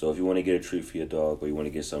 So if you want to get a treat for your dog or you want to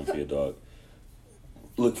get something for your dog,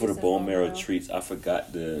 look for the bone marrow treats. I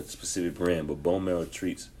forgot the specific brand, but bone marrow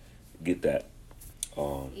treats. Get that.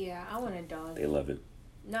 Yeah, I want a dog. They love it.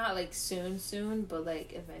 Not like soon, but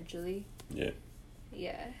like eventually. Yeah.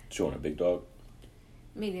 Yeah. You want a big dog?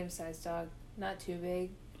 Medium-sized dog, not too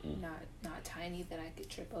big, not tiny that I could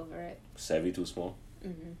trip over it. Sevy too small?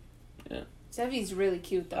 Mhm. Yeah. Sevy's really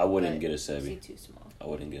cute though. I wouldn't get a Sevy. Is he too small? I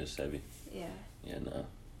wouldn't get a Sevy. Yeah. Yeah, no.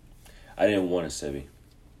 I didn't want a Sevy.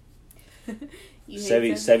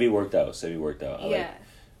 Sevy? Sevy worked out. Sevy worked out.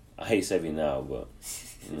 I hate Sevy now, but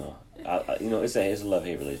it's a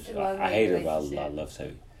love-hate relationship. I hate her, but I love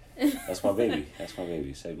Sevy. That's my baby.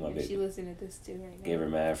 Sevy, my baby. She listening to this too right now. Gave her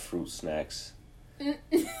mad fruit snacks. I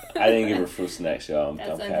didn't give her fruit snacks, y'all. I'm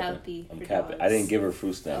unhealthy. I'm capping. I didn't give her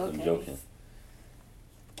fruit snacks. Okay. I'm joking.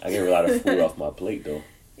 I gave her a lot of food off my plate though.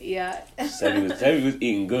 Yeah. Sevy was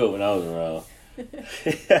eating good when I was around.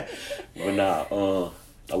 But nah,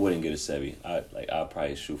 I wouldn't get a Sevy. I'll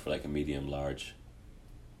probably shoot for like a medium, large.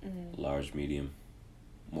 Mm-hmm. Large, medium.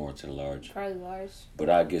 More to the large. Probably large. But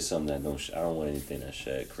I get something that don't. I don't want anything that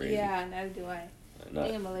shed crazy. Yeah, neither do I. Not, I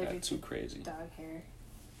think I'm allergic not too crazy. Dog hair.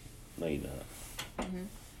 No, you're not.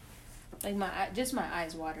 Like my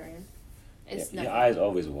eyes watering. It's your eyes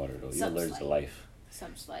always water though. You're allergic to life.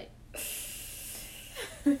 Some slight.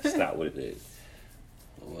 It's not what it is.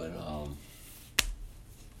 But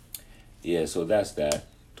yeah. So that's that.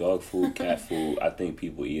 Dog food, cat food. I think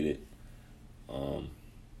people eat it.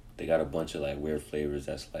 They got a bunch of like weird flavors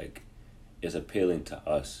that's like, it's appealing to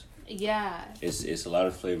us. Yeah. It's a lot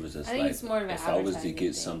of flavors that's like, it's more of an if I was to get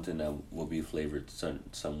thing. something that would be flavored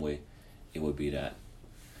some way, it would be that.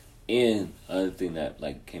 And another thing that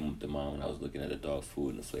like came up to mind when I was looking at the dog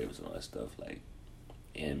food and the flavors and all that stuff, like,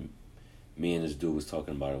 and me and this dude was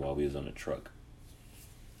talking about it while we was on the truck.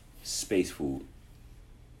 Space food.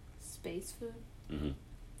 Space food? Mm-hmm.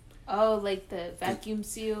 Oh, like the vacuum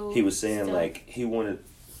seal. He was saying stuff? like he wanted.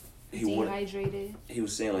 Dehydrated. He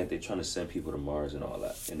was saying like they're trying to send people to Mars and all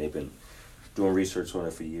that, and they've been doing research on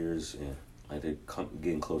it for years, and like they're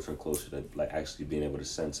getting closer and closer to like actually being able to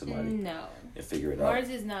send somebody. No. And figure it Mars out. Mars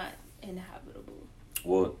is not inhabitable.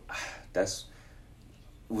 Well,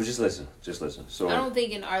 well, just listen. So I don't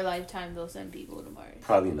think in our lifetime they'll send people to Mars.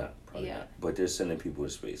 Probably not. But they're sending people to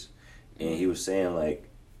space, and he was saying like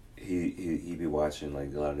he be watching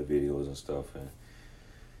like a lot of the videos and stuff, and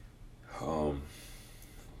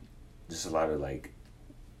just a lot of like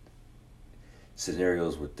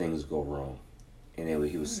scenarios where things go wrong. And then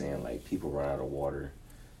he was saying like people run out of water,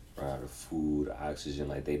 run out of food, oxygen,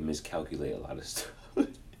 like they miscalculate a lot of stuff.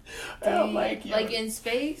 And I'm like in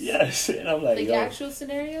space? Yes. And I'm like, actual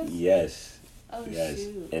scenarios? Yes. Oh, yes.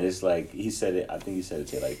 Shoot. And it's like he said it, I think he said it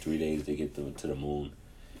take like 3 days to get to the moon.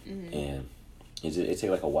 Mm-hmm. And it take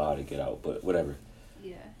like a while to get out, but whatever.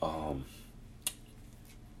 Yeah. I'm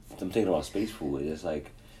thinking about space food. It's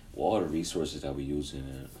like all the resources that we're using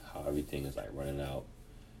and how everything is like running out,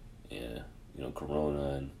 and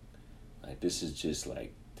Corona, and like this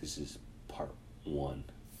is part one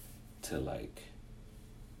to like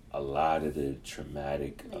a lot of the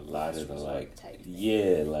traumatic, like a lot of the like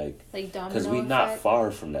domino because we're not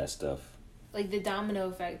far from that stuff. Like the domino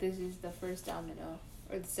effect. This is the first domino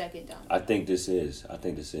or the second domino. I think this is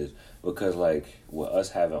because like with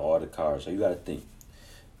us having all the cars, so you got to think.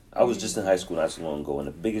 I was just in high school not so long ago, and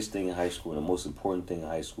the biggest thing in high school, and the most important thing in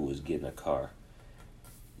high school is getting a car.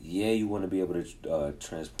 Yeah, you want to be able to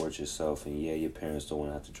transport yourself, and yeah, your parents don't want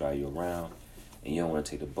to have to drive you around, and you don't want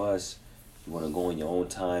to take the bus. You want to go in your own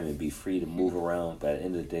time and be free to move around, but at the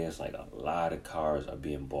end of the day, it's like a lot of cars are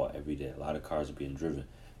being bought every day. A lot of cars are being driven.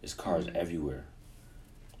 There's cars everywhere.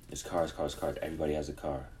 It's cars. Everybody has a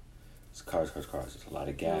car. It's cars. It's a lot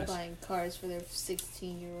of gas. People buying cars for their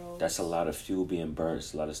 16-year-olds. That's a lot of fuel being burnt.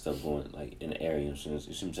 It's a lot of stuff going like in the area. You see what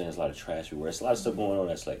I'm saying? There's a lot of trash everywhere. There's a lot of stuff going on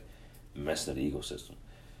that's like messing up the ecosystem.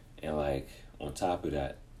 And like on top of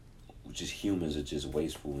that, just humans are just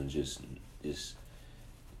wasteful and just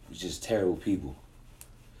terrible people.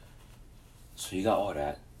 So you got all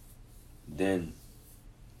that. Then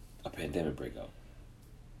a pandemic break out.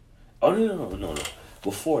 Oh no.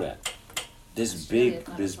 Before that. This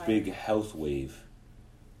big health wave.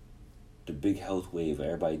 The big health wave,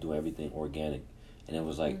 everybody doing everything organic. And it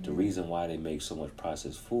was like the reason why they make so much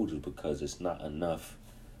processed food is because it's not enough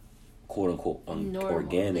quote unquote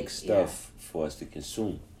organic stuff for us to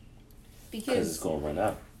consume. Because it's gonna run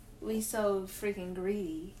out. We so freaking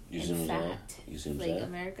greedy. In fact, like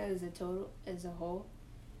America as a whole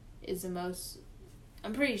is the most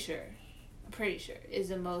I'm pretty sure is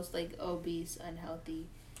the most like obese, unhealthy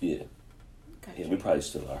country. Yeah, we probably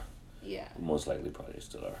still are. Yeah. Most likely probably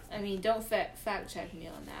still are. I mean, don't fact check me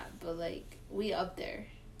on that, but like we up there.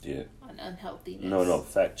 Yeah. On unhealthiness. No,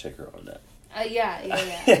 fact check her on that.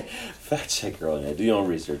 Yeah. Fact check her on that. Do your own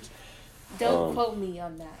research. Don't quote me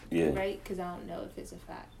on that. Yeah. Right? Because I don't know if it's a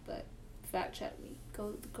fact, but fact check me.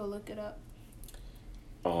 Go look it up.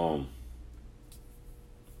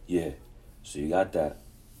 Yeah. So you got that.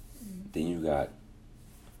 Mm-hmm. Then you got.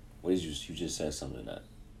 What did you just said something that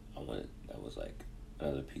that was like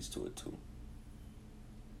another piece to it too.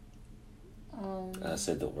 I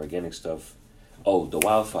said the organic stuff. Oh, the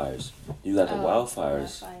wildfires. You got the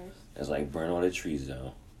wildfires. It's like burn all the trees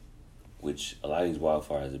down, which a lot of these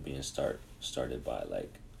wildfires are being started by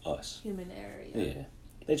like us. Human error. Yeah.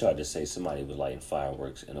 They tried to say somebody was lighting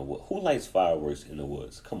fireworks in the woods. Who lights fireworks in the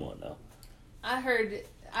woods? Come on now. I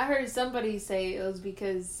heard somebody say it was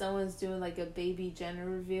because someone's doing like a baby gender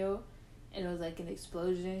reveal, and it was like an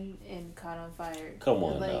explosion and caught on fire. Come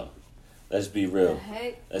on now. Let's be real.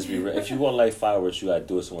 Let's be real. If you want to light fireworks, you gotta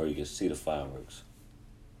do it somewhere you can see the fireworks.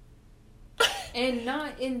 And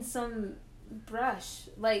not in some brush,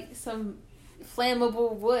 like some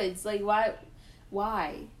flammable woods. Like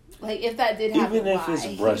why? Like if that did happen, even if it's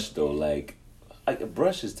brush though, like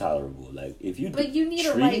brush is tolerable. Like if you, but you need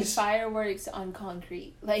to light fireworks on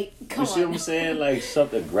concrete. Like come on. You see what I'm saying? Like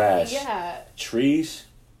something grass. Yeah. Trees.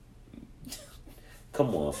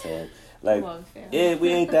 Come on, fam. Like, yeah, we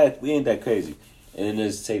ain't that crazy. And then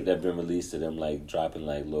there's tape that been released of them like dropping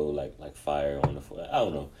like low like fire on the floor. I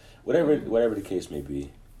don't know. Whatever the case may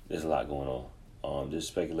be, there's a lot going on. There's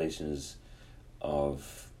speculations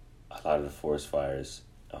of a lot of the forest fires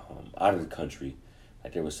out of the country.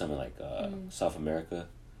 Like there was something like South America,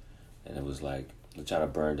 and it was like they're trying to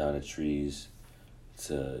burn down the trees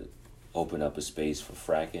to open up a space for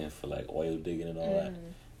fracking, for like oil digging and all that.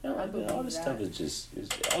 All this stuff is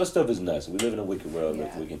all this stuff is nuts. We live in a wicked world,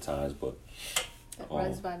 wicked times, but it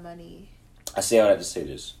runs by money. I say all that to say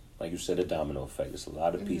this. Like you said, the domino effect. There's a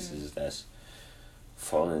lot of pieces that's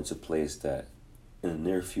falling into place that in the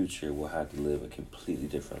near future we'll have to live a completely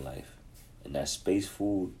different life. And that space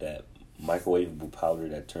food, that microwavable powder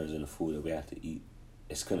that turns into food that we have to eat,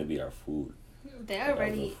 it's going to be our food. They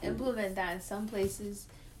already implement that in some places.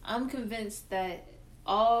 I'm convinced that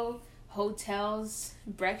all hotels'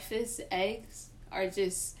 breakfast eggs are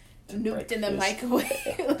just nuked in the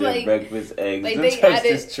microwave. Like breakfast eggs. Like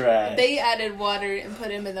they added water and put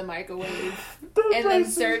them in the microwave and then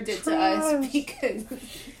served it to us because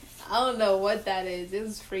I don't know what that is. It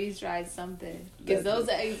was freeze dried something because those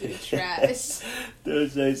eggs are trash.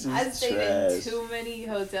 Those eggs are trash. I've stayed in too many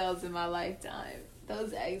hotels in my lifetime.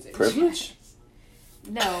 Those eggs are privilege. Trash.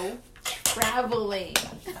 No, traveling.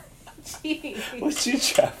 What you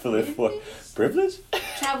traveling for? Privilege?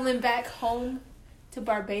 Traveling back home to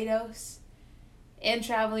Barbados and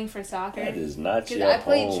traveling for soccer. That is not your home. Because I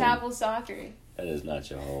played travel soccer. That is not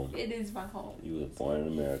your home. It is my home. You were born in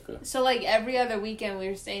America. So like every other weekend we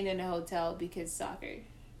were staying in a hotel because soccer.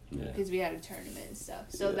 Yeah. Because we had a tournament and stuff.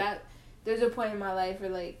 So that there's a point in my life where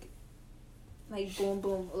like boom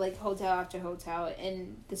boom, like hotel after hotel,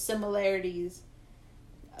 and the similarities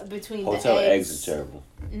between hotel the eggs are terrible.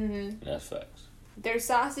 Mm-hmm. That's facts. Their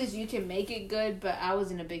sausage, you can make it good, but I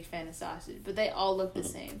wasn't a big fan of sausage. But they all look the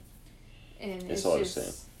same, and it's all just, the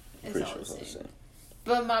same. It's all the same.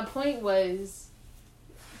 But my point was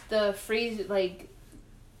the freeze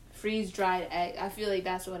dried egg. I feel like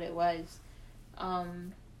that's what it was.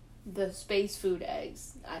 The space food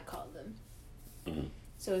eggs, I call them. Mm-hmm.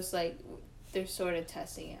 So it's like they're sort of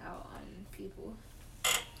testing it out on people,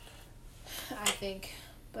 I think.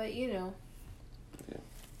 But Yeah.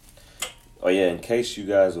 Oh yeah, in case you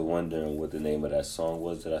guys are wondering what the name of that song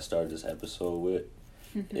was that I started this episode with,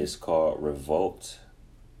 it's called Revolt,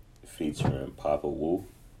 featuring Papa Wu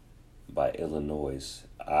by Illinois.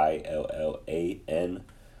 ILLANOISE.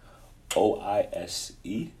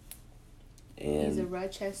 And he's a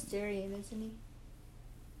Rochesterian, isn't he?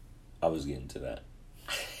 I was getting to that.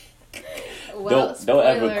 Well, don't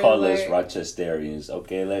ever call us Rochesterians,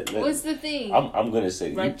 okay? What's the thing? I'm gonna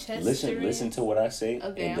say listen to what I say,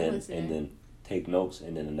 okay, and then take notes,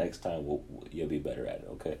 and then the next time you'll be better at it,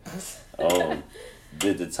 okay?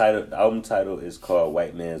 The album title is called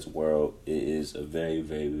White Man's World. It is a very,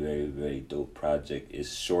 very, very, very dope project.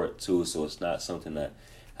 It's short too, so it's not something that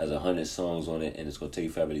has 100 songs on it and it's gonna take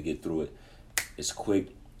you forever to get through it. It's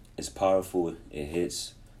quick, it's powerful, it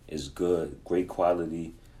hits, it's good, great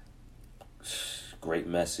quality, great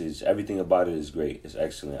message. Everything about it is great. It's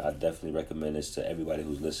excellent. I definitely recommend this to everybody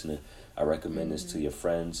who's listening. I recommend this to your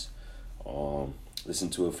friends. Listen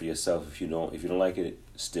to it for yourself. If you don't like it,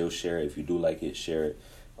 still share it. If you do like it, share it.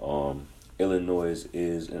 Illinois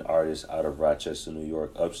is an artist out of Rochester, New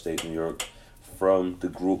York, upstate New York, from the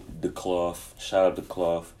group The Cloth. Shout out to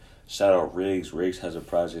Cloth. Shout out Riggs. Riggs has a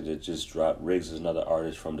project that just dropped. Riggs is another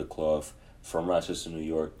artist from The Cloth from Rochester, New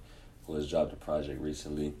York, who has dropped a project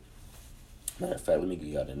recently. Matter of fact, let me give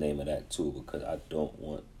y'all the name of that too, because I don't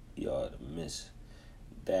want y'all to miss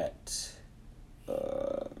that.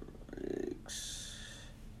 Riggs.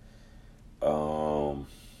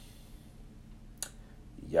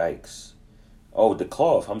 Yikes. Oh, The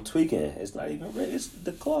Cloth. I'm tweaking. It's not even Riggs. It's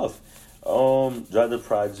The Cloth. Dropped the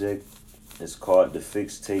project. It's called The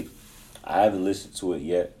Fix Tape. I haven't listened to it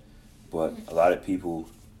yet, but a lot of people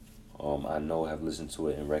I know have listened to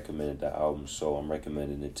it and recommended the album, so I'm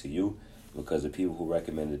recommending it to you because the people who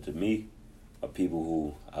recommended it to me are people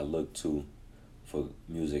who I look to for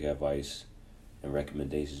music advice and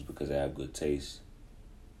recommendations because they have good taste.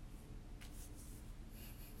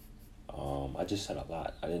 I just said a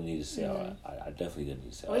lot. I didn't need to say a lot. I definitely didn't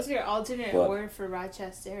need to say a lot. What's your alternate word for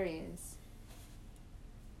Rochesterians?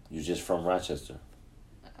 You just from Rochester.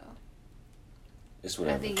 It's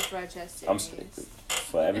whatever. I think it's Rochester.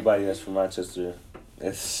 For everybody that's from Rochester,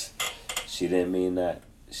 she didn't mean that.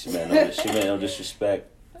 She meant no disrespect.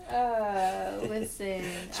 Listen.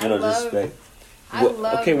 She meant no disrespect. I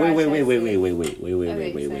love okay,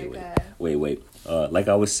 wait. Like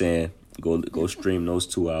I was saying, go stream those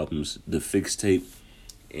two albums, The Fix Tape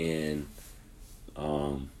and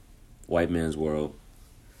White Man's World.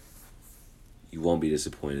 You won't be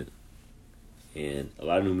disappointed. And a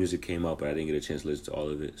lot of new music came out, but I didn't get a chance to listen to all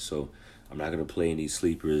of it. So I'm not going to play any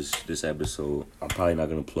sleepers this episode. I'm probably not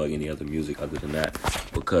going to plug any other music other than that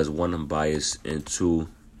because, one, I'm biased, and two,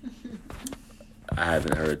 I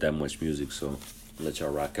haven't heard that much music. So I'll let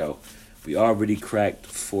y'all rock out. We already cracked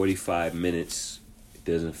 45 minutes. It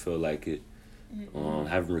doesn't feel like it.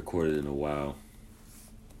 Haven't recorded in a while.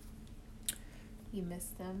 You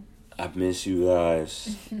missed them. I miss you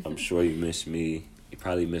guys. I'm sure you miss me. You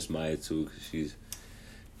probably miss Maya too, because she's,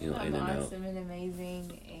 in and out. Awesome and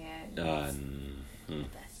amazing and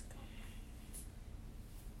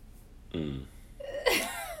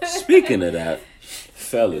Speaking of that,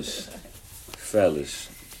 fellas,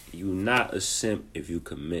 you not a simp if you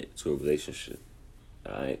commit to a relationship.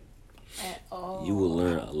 Alright? At all. You will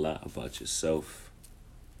learn a lot about yourself.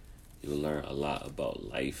 You will learn a lot about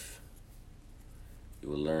life. You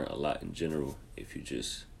will learn a lot in general if you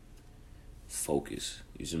just focus.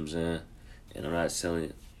 You see what I'm saying? And I'm not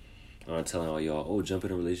telling all y'all, jump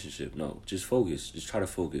in a relationship. No, just focus. Just try to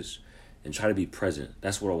focus and try to be present.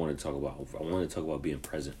 That's what I want to talk about. I want to talk about being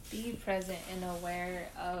present. Be present and aware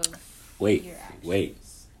of your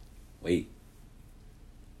actions. Wait.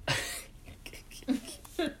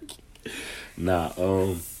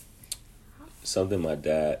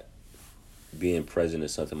 Being present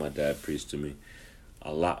is something my dad preached to me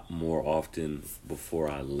a lot more often before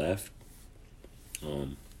I left.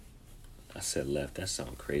 I said left. That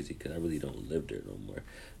sounds crazy because I really don't live there no more.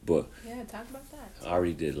 But yeah, talk about that. I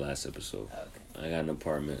already did last episode. Okay. I got an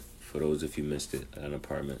apartment. For those if you missed it, I got an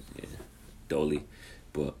apartment. Yeah, Dolly.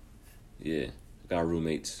 But yeah, I got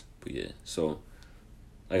roommates. But yeah, so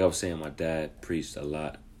like I was saying, my dad preached a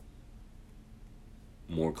lot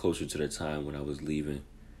more closer to the time when I was leaving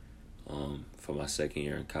for my second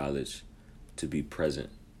year in college to be present.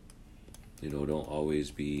 Don't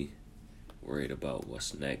always be worried about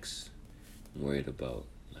what's next. I'm worried about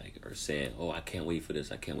or saying, I can't wait for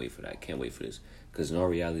this, I can't wait for that, I can't wait for this. Because in all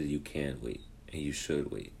reality, you can wait and you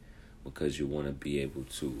should wait because you want to be able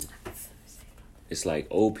to. It's like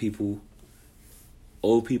old people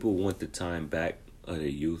want the time back of their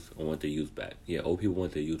youth or want their youth back. Yeah, old people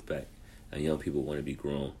want their youth back and young people want to be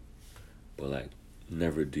grown. But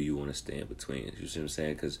never do you want to stay in between. You see what I'm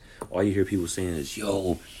saying? Because all you hear people saying is,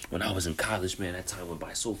 when I was in college, man, that time went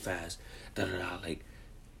by so fast.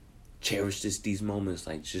 Cherish these moments.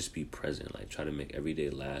 Just be present. Try to make every day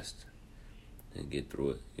last and get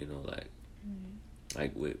through it.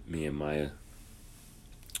 Like with me and Maya,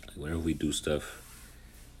 whenever we do stuff,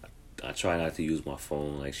 I try not to use my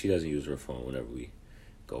phone. She doesn't use her phone whenever we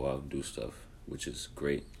go out and do stuff, which is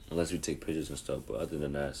great. Unless we take pictures and stuff. But other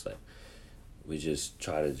than that, it's we just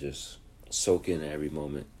try to just soak in every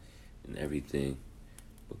moment and everything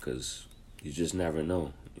because you just never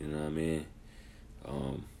know. You know what I mean?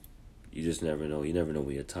 You just never know. You never know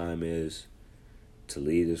when your time is to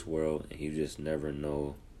leave this world, and you just never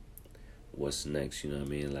know what's next. You know what I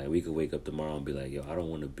mean? We could wake up tomorrow and be like, I don't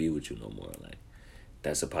want to be with you no more.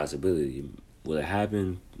 That's a possibility. Will it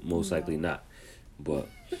happen? Most likely not. But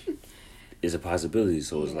it's a possibility.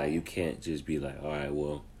 So it's you can't just be like, all right,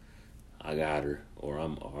 well, I got her, or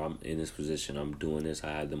I'm in this position, I'm doing this,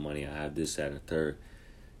 I have the money, I have this, that, and the third.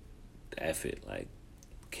 F it,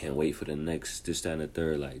 can't wait for the next, this, that, and the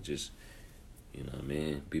third. Just You know what I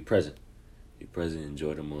mean? Be present. Be present.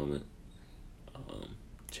 Enjoy the moment.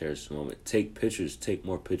 Cherish the moment. Take pictures. Take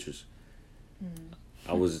more pictures.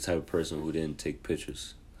 I was the type of person who didn't take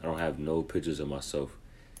pictures. I don't have no pictures of myself.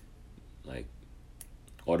 Like,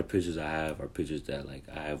 all the pictures I have are pictures that, like,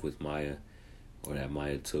 I have with Maya or that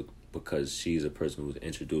Maya took because she's a person who's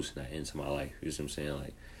introducing that into my life. You know what I'm saying?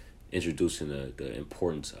 Like, introducing the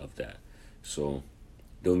importance of that. So,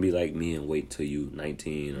 don't be like me and wait till you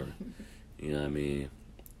 19 or, you know what I mean,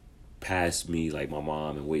 pass me like my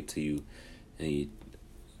mom and wait till you,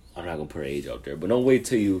 I'm not going to put her age out there, but don't wait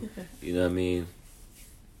till you, you know what I mean,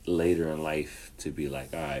 later in life to be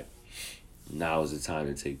like, all right, now is the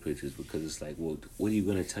time to take pictures, because it's like, well, what are you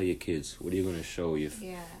going to tell your kids? What are you going to show your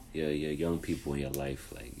young people in your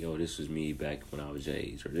life? Like, yo, this was me back when I was your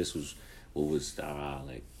age, or this was what was,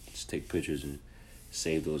 like, just take pictures and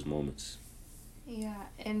save those moments. Yeah,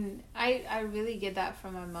 and I really get that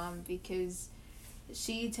from my mom, because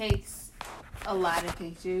she takes a lot of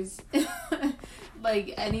pictures,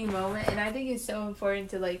 like, any moment, and I think it's so important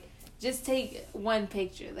to, like, just take one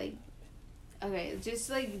picture, like, okay, just,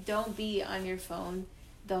 like, don't be on your phone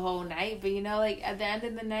the whole night, but, you know, like, at the end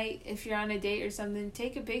of the night, if you're on a date or something,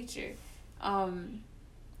 take a picture,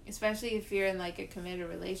 especially if you're in, like, a committed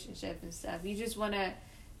relationship and stuff. You just want to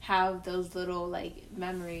have those little, like,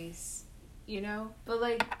 memories, you know, but,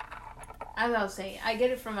 like, as I was saying, I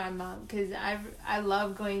get it from my mom, because I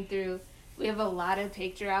love going through, we have a lot of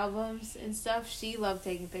picture albums and stuff. She loved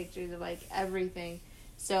taking pictures of, like, everything,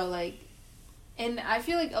 so, like, and I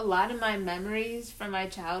feel like a lot of my memories from my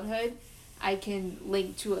childhood, I can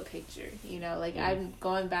link to a picture, you know, like, I'm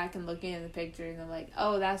going back and looking at the picture, and I'm like,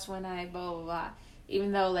 oh, that's when I blah, blah, blah,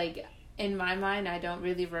 even though, like, in my mind, I don't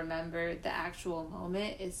really remember the actual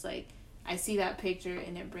moment. It's like, I see that picture,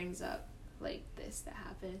 and it brings up, like, this that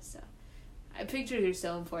happened, so pictures are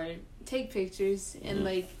so important. Take pictures and,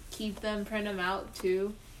 like, keep them, print them out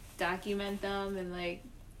too, document them, and, like,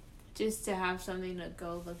 just to have something to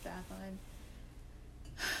go look back on.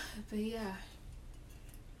 But yeah,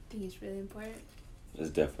 I think it's really important. It's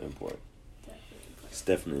definitely important. It's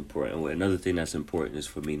definitely important. And another thing that's important is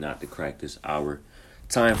for me not to crack this hour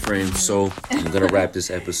time frame. So I'm gonna wrap this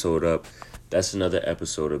episode up. That's another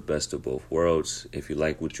episode of Best of Both Worlds. If you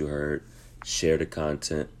like what you heard, share the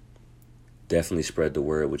content. Definitely spread the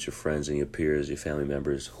word with your friends and your peers, your family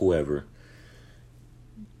members, whoever.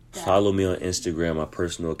 Follow me on Instagram. My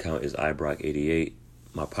personal account is ibrock88.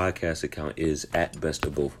 My podcast account is at Best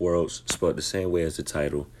of Both Worlds, spelled the same way as the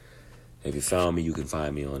title. If you found me, you can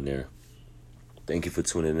find me on there. Thank you for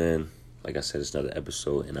tuning in. Like I said, it's another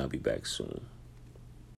episode, and I'll be back soon.